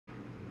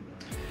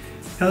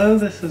Hello,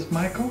 this is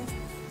Michael.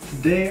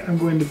 Today I'm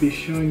going to be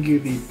showing you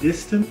the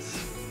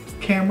distance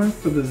camera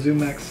for the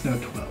Zoomax Snow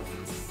 12.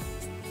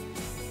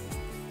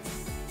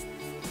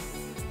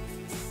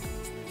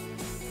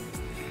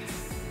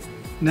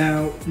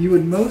 Now, you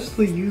would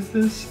mostly use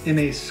this in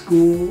a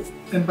school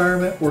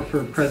environment or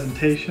for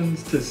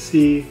presentations to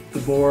see the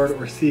board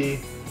or see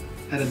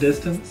at a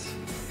distance.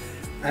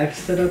 I've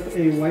set up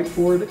a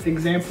whiteboard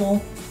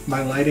example.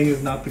 My lighting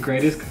is not the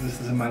greatest because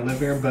this is in my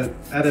living room, but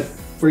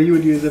where you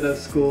would use it at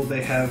school,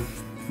 they have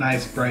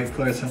nice, bright,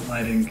 fluorescent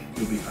lighting.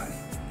 You'll be fine.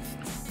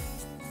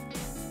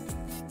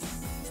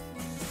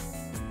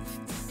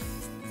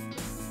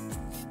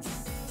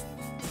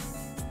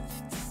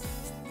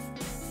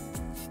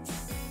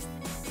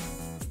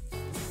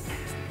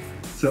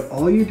 So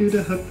all you do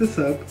to hook this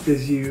up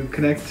is you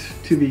connect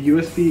to the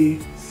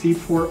USB-C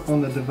port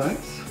on the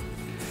device,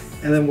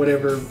 and then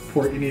whatever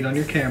port you need on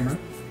your camera.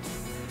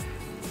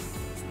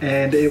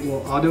 And it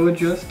will auto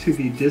adjust to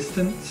the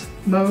distance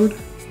mode.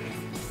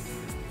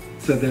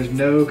 So there's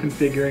no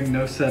configuring,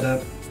 no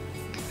setup.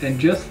 And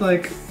just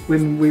like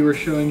when we were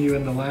showing you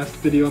in the last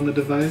video on the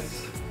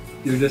device,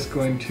 you're just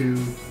going to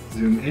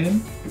zoom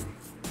in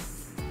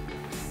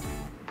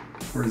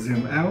or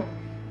zoom out,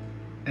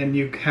 and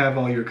you have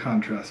all your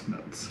contrast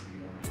modes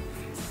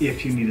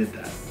if you needed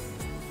that.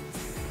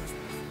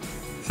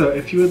 So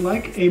if you would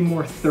like a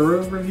more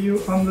thorough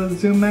review on the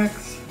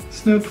Zoomax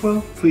Snow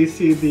 12, please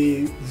see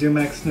the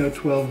Zoomax Snow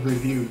 12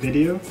 review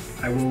video.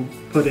 I will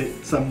put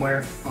it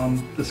somewhere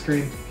on the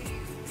screen.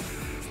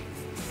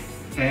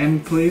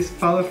 And please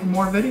follow for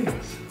more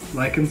videos.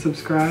 Like and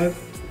subscribe,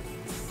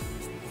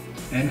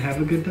 and have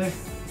a good day.